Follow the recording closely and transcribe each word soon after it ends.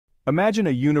Imagine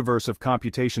a universe of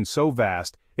computation so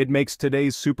vast, it makes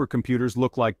today's supercomputers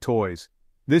look like toys.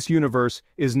 This universe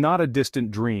is not a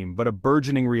distant dream but a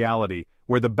burgeoning reality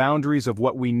where the boundaries of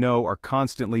what we know are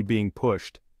constantly being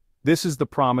pushed. This is the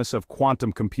promise of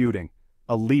quantum computing,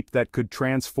 a leap that could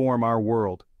transform our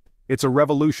world. It's a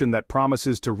revolution that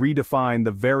promises to redefine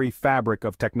the very fabric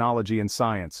of technology and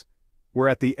science. We're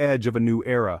at the edge of a new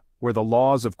era, where the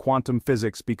laws of quantum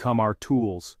physics become our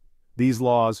tools. These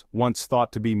laws, once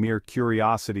thought to be mere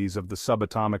curiosities of the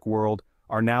subatomic world,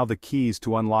 are now the keys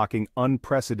to unlocking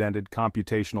unprecedented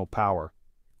computational power.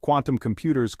 Quantum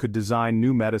computers could design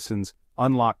new medicines,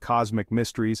 unlock cosmic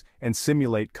mysteries, and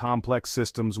simulate complex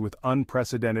systems with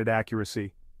unprecedented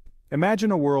accuracy.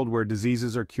 Imagine a world where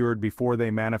diseases are cured before they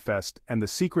manifest and the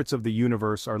secrets of the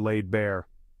universe are laid bare.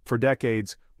 For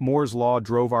decades, Moore's law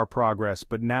drove our progress,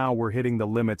 but now we're hitting the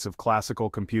limits of classical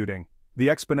computing. The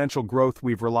exponential growth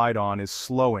we've relied on is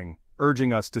slowing,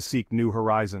 urging us to seek new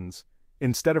horizons.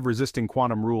 Instead of resisting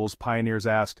quantum rules, pioneers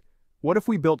asked, what if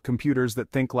we built computers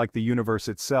that think like the universe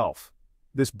itself?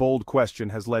 This bold question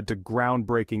has led to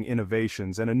groundbreaking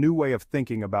innovations and a new way of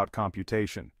thinking about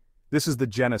computation. This is the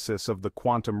genesis of the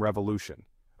quantum revolution,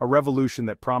 a revolution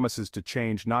that promises to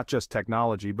change not just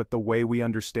technology but the way we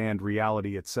understand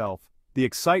reality itself. The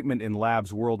excitement in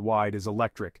labs worldwide is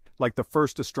electric, like the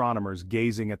first astronomers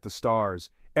gazing at the stars.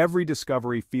 Every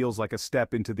discovery feels like a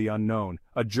step into the unknown,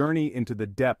 a journey into the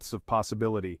depths of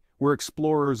possibility. We're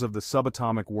explorers of the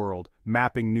subatomic world,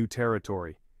 mapping new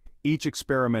territory. Each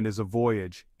experiment is a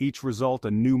voyage, each result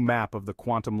a new map of the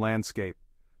quantum landscape.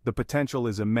 The potential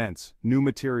is immense: new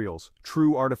materials,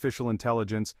 true artificial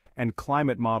intelligence, and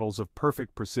climate models of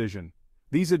perfect precision.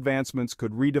 These advancements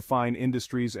could redefine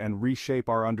industries and reshape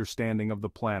our understanding of the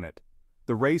planet.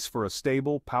 The race for a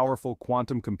stable, powerful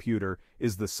quantum computer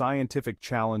is the scientific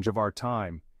challenge of our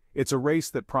time. It's a race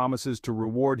that promises to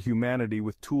reward humanity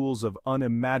with tools of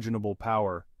unimaginable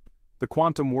power. The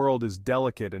quantum world is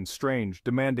delicate and strange,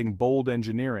 demanding bold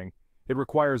engineering. It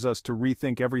requires us to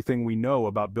rethink everything we know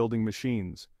about building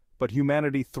machines. But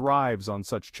humanity thrives on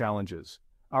such challenges.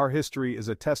 Our history is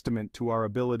a testament to our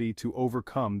ability to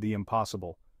overcome the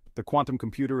impossible. The quantum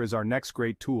computer is our next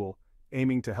great tool,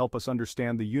 aiming to help us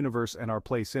understand the universe and our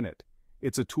place in it.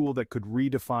 It's a tool that could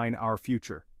redefine our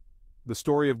future. The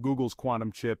story of Google's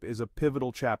quantum chip is a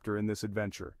pivotal chapter in this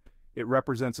adventure. It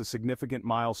represents a significant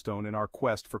milestone in our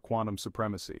quest for quantum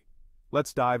supremacy.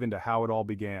 Let's dive into how it all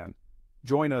began.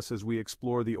 Join us as we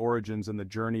explore the origins and the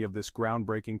journey of this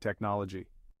groundbreaking technology.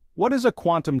 What is a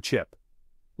quantum chip?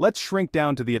 Let's shrink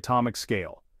down to the atomic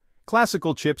scale.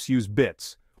 Classical chips use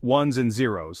bits, ones and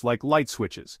zeros, like light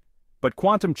switches. But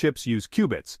quantum chips use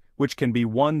qubits, which can be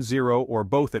 1, 0, or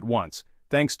both at once,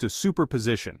 thanks to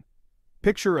superposition.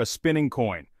 Picture a spinning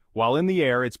coin. While in the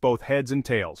air, it's both heads and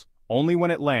tails. Only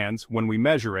when it lands, when we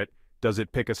measure it, does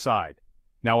it pick a side.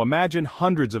 Now imagine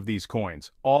hundreds of these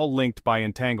coins, all linked by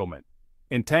entanglement.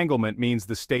 Entanglement means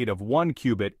the state of one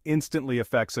qubit instantly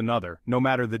affects another, no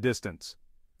matter the distance.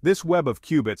 This web of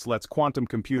qubits lets quantum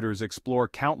computers explore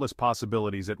countless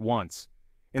possibilities at once.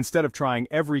 Instead of trying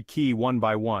every key one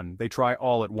by one, they try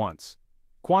all at once.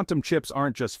 Quantum chips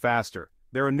aren't just faster,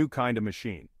 they're a new kind of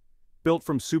machine. Built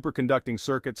from superconducting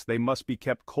circuits, they must be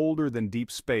kept colder than deep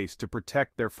space to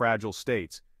protect their fragile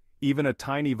states. Even a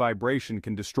tiny vibration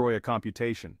can destroy a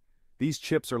computation. These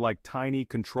chips are like tiny,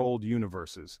 controlled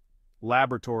universes,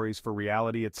 laboratories for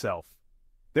reality itself.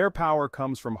 Their power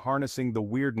comes from harnessing the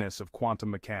weirdness of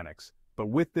quantum mechanics, but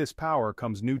with this power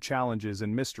comes new challenges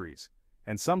and mysteries.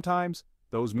 And sometimes,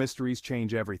 those mysteries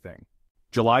change everything.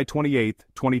 July 28,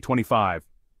 2025.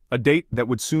 A date that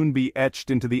would soon be etched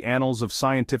into the annals of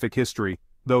scientific history,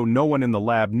 though no one in the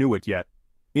lab knew it yet.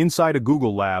 Inside a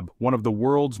Google lab, one of the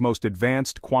world's most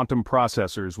advanced quantum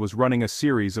processors was running a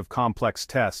series of complex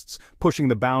tests, pushing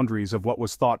the boundaries of what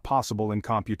was thought possible in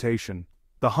computation.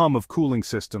 The hum of cooling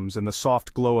systems and the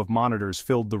soft glow of monitors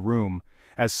filled the room,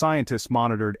 as scientists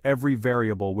monitored every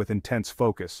variable with intense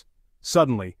focus.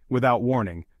 Suddenly, without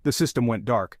warning, the system went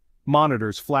dark.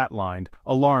 Monitors flatlined,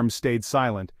 alarms stayed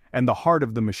silent, and the heart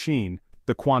of the machine,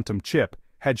 the quantum chip,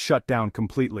 had shut down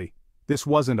completely. This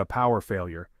wasn't a power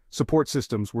failure. Support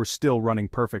systems were still running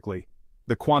perfectly.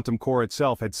 The quantum core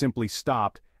itself had simply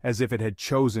stopped, as if it had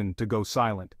chosen to go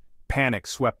silent. Panic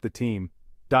swept the team.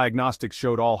 Diagnostics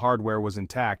showed all hardware was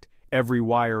intact, every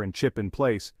wire and chip in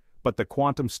place, but the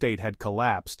quantum state had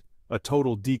collapsed, a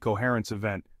total decoherence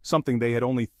event, something they had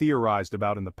only theorized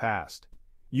about in the past.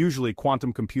 Usually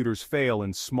quantum computers fail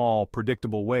in small,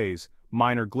 predictable ways,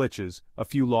 minor glitches, a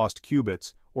few lost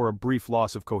qubits, or a brief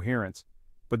loss of coherence.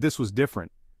 But this was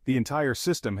different. The entire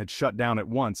system had shut down at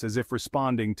once, as if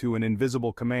responding to an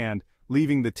invisible command,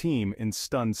 leaving the team in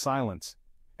stunned silence.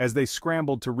 As they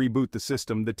scrambled to reboot the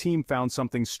system, the team found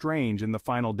something strange in the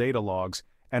final data logs,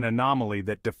 an anomaly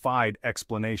that defied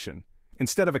explanation.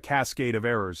 Instead of a cascade of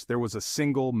errors, there was a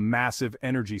single, massive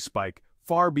energy spike,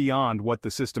 far beyond what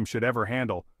the system should ever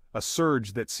handle, a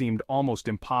surge that seemed almost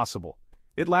impossible.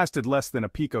 It lasted less than a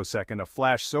picosecond, a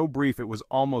flash so brief it was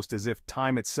almost as if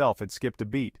time itself had skipped a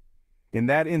beat. In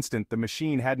that instant, the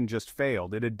machine hadn't just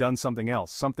failed, it had done something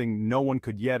else, something no one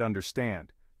could yet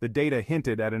understand. The data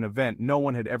hinted at an event no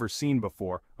one had ever seen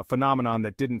before, a phenomenon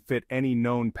that didn't fit any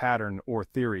known pattern or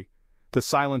theory. The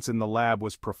silence in the lab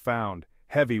was profound,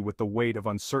 heavy with the weight of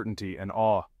uncertainty and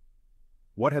awe.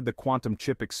 What had the quantum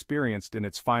chip experienced in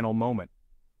its final moment?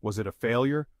 Was it a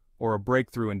failure, or a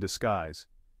breakthrough in disguise?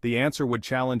 The answer would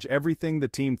challenge everything the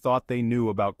team thought they knew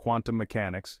about quantum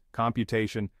mechanics,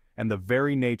 computation, and the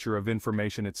very nature of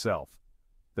information itself.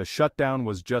 The shutdown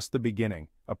was just the beginning,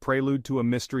 a prelude to a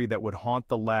mystery that would haunt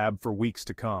the lab for weeks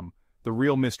to come. The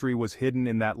real mystery was hidden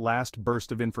in that last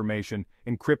burst of information,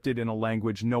 encrypted in a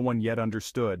language no one yet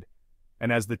understood.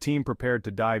 And as the team prepared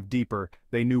to dive deeper,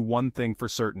 they knew one thing for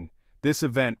certain. This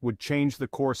event would change the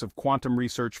course of quantum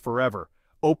research forever,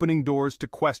 opening doors to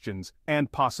questions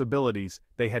and possibilities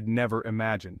they had never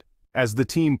imagined. As the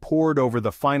team pored over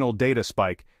the final data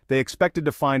spike, they expected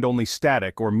to find only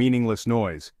static or meaningless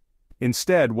noise.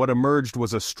 Instead, what emerged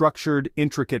was a structured,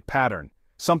 intricate pattern,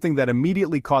 something that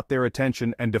immediately caught their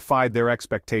attention and defied their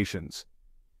expectations.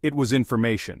 It was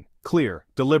information, clear,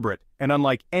 deliberate, and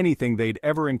unlike anything they'd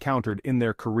ever encountered in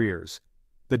their careers.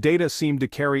 The data seemed to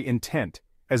carry intent,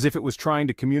 as if it was trying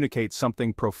to communicate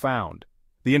something profound.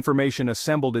 The information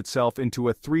assembled itself into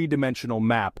a three-dimensional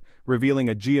map, revealing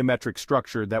a geometric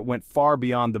structure that went far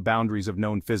beyond the boundaries of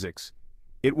known physics.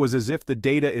 It was as if the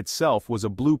data itself was a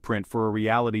blueprint for a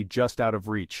reality just out of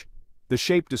reach. The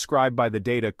shape described by the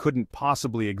data couldn't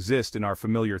possibly exist in our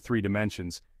familiar three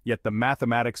dimensions, yet the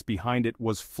mathematics behind it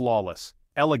was flawless,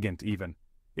 elegant even.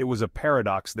 It was a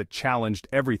paradox that challenged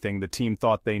everything the team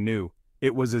thought they knew.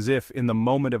 It was as if, in the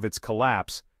moment of its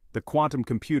collapse, the quantum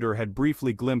computer had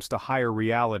briefly glimpsed a higher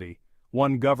reality,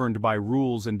 one governed by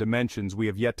rules and dimensions we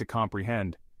have yet to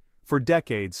comprehend. For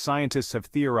decades, scientists have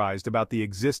theorized about the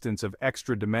existence of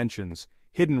extra dimensions,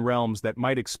 hidden realms that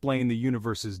might explain the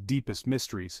universe's deepest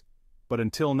mysteries. But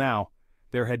until now,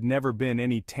 there had never been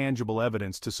any tangible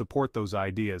evidence to support those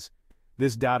ideas.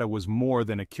 This data was more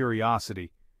than a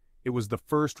curiosity. It was the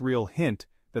first real hint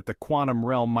that the quantum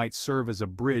realm might serve as a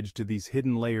bridge to these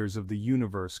hidden layers of the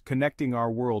universe, connecting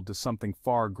our world to something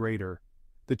far greater.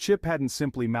 The chip hadn't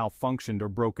simply malfunctioned or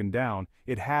broken down,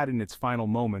 it had in its final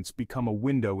moments become a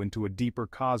window into a deeper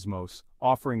cosmos,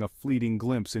 offering a fleeting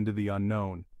glimpse into the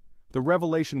unknown. The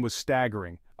revelation was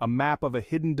staggering, a map of a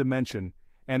hidden dimension,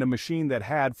 and a machine that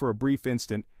had, for a brief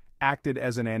instant, acted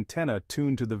as an antenna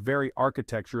tuned to the very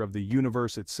architecture of the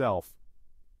universe itself.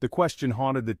 The question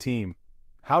haunted the team: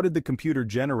 how did the computer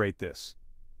generate this?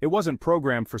 It wasn't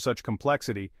programmed for such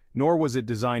complexity, nor was it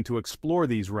designed to explore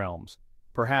these realms.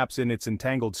 Perhaps in its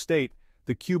entangled state,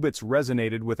 the qubits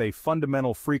resonated with a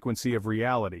fundamental frequency of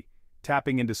reality,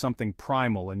 tapping into something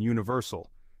primal and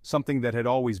universal, something that had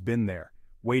always been there,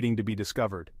 waiting to be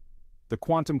discovered. The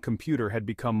quantum computer had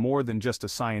become more than just a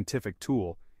scientific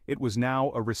tool, it was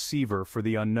now a receiver for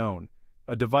the unknown,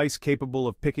 a device capable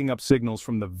of picking up signals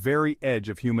from the very edge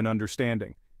of human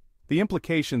understanding. The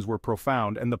implications were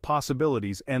profound and the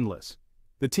possibilities endless.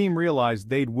 The team realized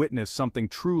they'd witnessed something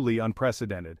truly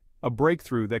unprecedented, a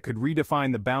breakthrough that could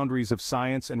redefine the boundaries of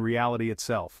science and reality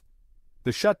itself.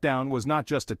 The shutdown was not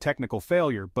just a technical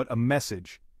failure, but a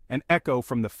message, an echo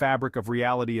from the fabric of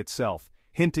reality itself,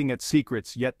 hinting at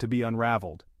secrets yet to be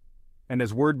unraveled. And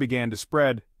as word began to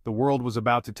spread, the world was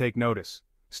about to take notice,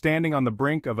 standing on the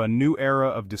brink of a new era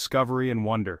of discovery and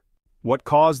wonder. What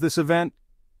caused this event?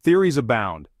 Theories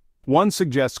abound. One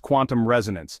suggests quantum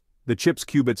resonance. The chip's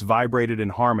qubits vibrated in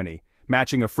harmony,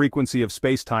 matching a frequency of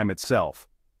space-time itself.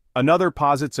 Another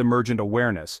posits emergent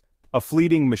awareness, a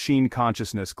fleeting machine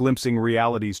consciousness glimpsing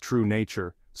reality's true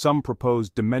nature. Some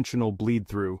proposed dimensional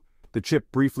bleed-through, the chip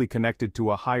briefly connected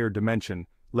to a higher dimension,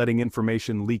 letting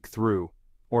information leak through.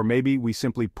 Or maybe we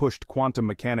simply pushed quantum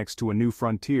mechanics to a new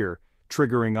frontier,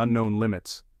 triggering unknown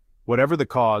limits. Whatever the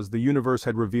cause, the universe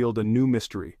had revealed a new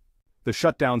mystery. The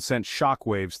shutdown sent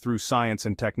shockwaves through science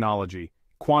and technology.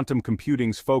 Quantum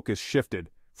computing's focus shifted,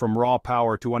 from raw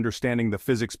power to understanding the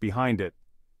physics behind it.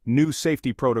 New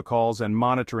safety protocols and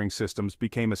monitoring systems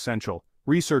became essential.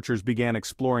 Researchers began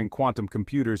exploring quantum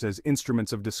computers as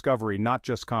instruments of discovery, not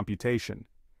just computation.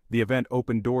 The event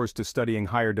opened doors to studying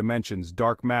higher dimensions,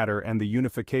 dark matter, and the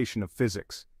unification of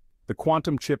physics. The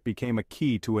quantum chip became a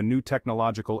key to a new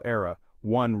technological era,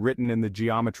 one written in the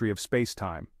geometry of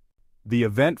space-time. The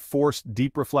event forced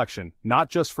deep reflection, not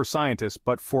just for scientists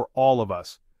but for all of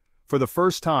us. For the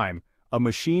first time, a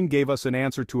machine gave us an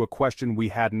answer to a question we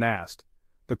hadn't asked.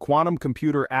 The quantum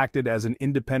computer acted as an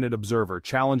independent observer,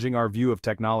 challenging our view of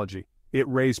technology. It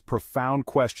raised profound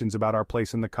questions about our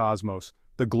place in the cosmos.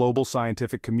 The global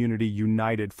scientific community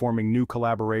united, forming new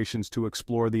collaborations to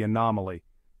explore the anomaly.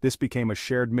 This became a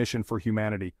shared mission for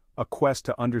humanity, a quest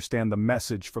to understand the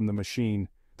message from the machine.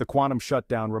 The quantum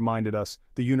shutdown reminded us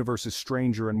the universe is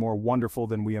stranger and more wonderful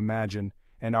than we imagine,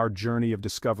 and our journey of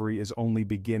discovery is only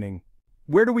beginning.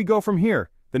 Where do we go from here?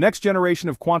 The next generation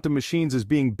of quantum machines is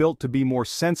being built to be more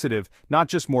sensitive, not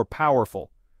just more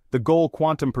powerful. The goal: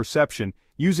 quantum perception,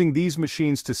 using these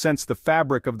machines to sense the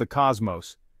fabric of the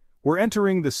cosmos. We're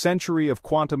entering the century of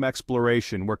quantum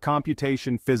exploration, where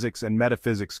computation, physics, and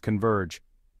metaphysics converge.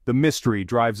 The mystery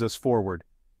drives us forward.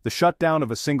 The shutdown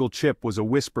of a single chip was a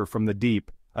whisper from the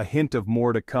deep, a hint of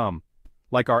more to come.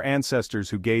 Like our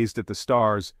ancestors who gazed at the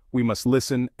stars, we must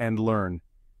listen and learn.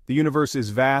 The universe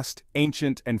is vast,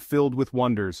 ancient, and filled with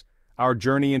wonders. Our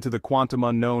journey into the quantum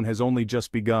unknown has only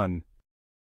just begun.